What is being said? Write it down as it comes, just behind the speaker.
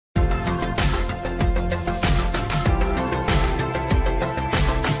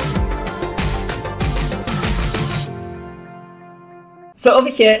So over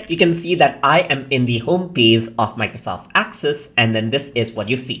here, you can see that I am in the home page of Microsoft Access, and then this is what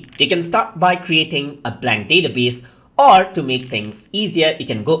you see. You can start by creating a blank database, or to make things easier, you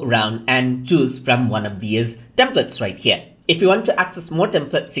can go around and choose from one of these templates right here. If you want to access more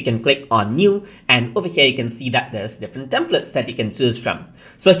templates, you can click on new, and over here you can see that there's different templates that you can choose from.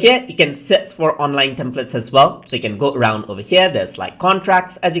 So here you can search for online templates as well. So you can go around over here. There's like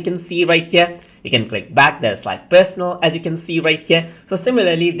contracts, as you can see right here. You can click back. There's like personal, as you can see right here. So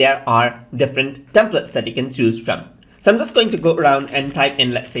similarly, there are different templates that you can choose from. So I'm just going to go around and type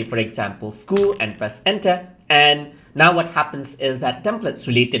in, let's say, for example, school, and press enter. And now what happens is that templates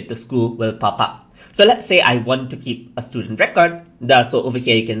related to school will pop up. So let's say I want to keep a student record. So over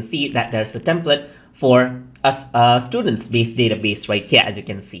here, you can see that there's a template for a students-based database right here, as you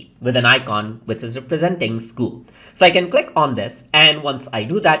can see, with an icon which is representing school. So I can click on this, and once I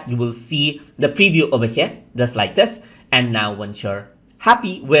do that, you will see the preview over here, just like this. And now once you're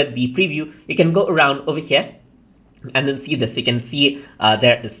happy with the preview, you can go around over here and then see this. You can see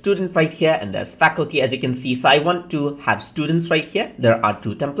there is student right here, and there's faculty, as you can see. So I want to have students right here. There are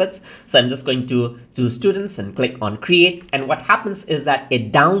two templates. So I'm just going to choose students and click on create. And what happens is that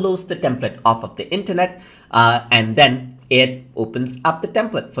it downloads the template off of the internet, and then it opens up the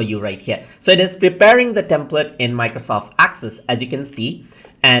template for you right here. So it is preparing the template in Microsoft Access, as you can see.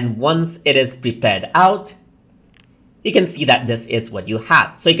 And once it is prepared out, you can see that this is what you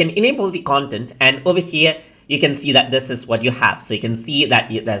have. So you can enable the content, and over here, you can see that this is what you have. So you can see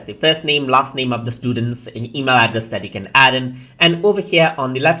that there's the first name, last name of the students, an email address that you can add in. And over here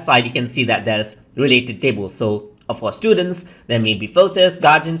on the left side, you can see that there's related tables. So for students, there may be filters,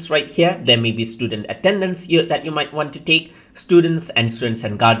 guardians right here. There may be student attendance here that you might want to take, students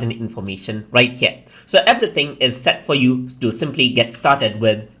and guardian information right here. So everything is set for you to simply get started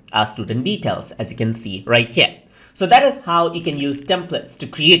with student details, as you can see right here. So that is how you can use templates to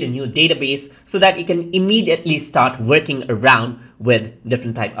create a new database so that you can immediately start working around with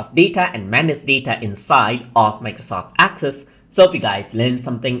different type of data and manage data inside of Microsoft Access. So hope you guys learned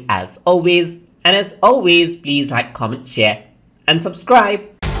something as always. And as always, please like, comment, share, and subscribe.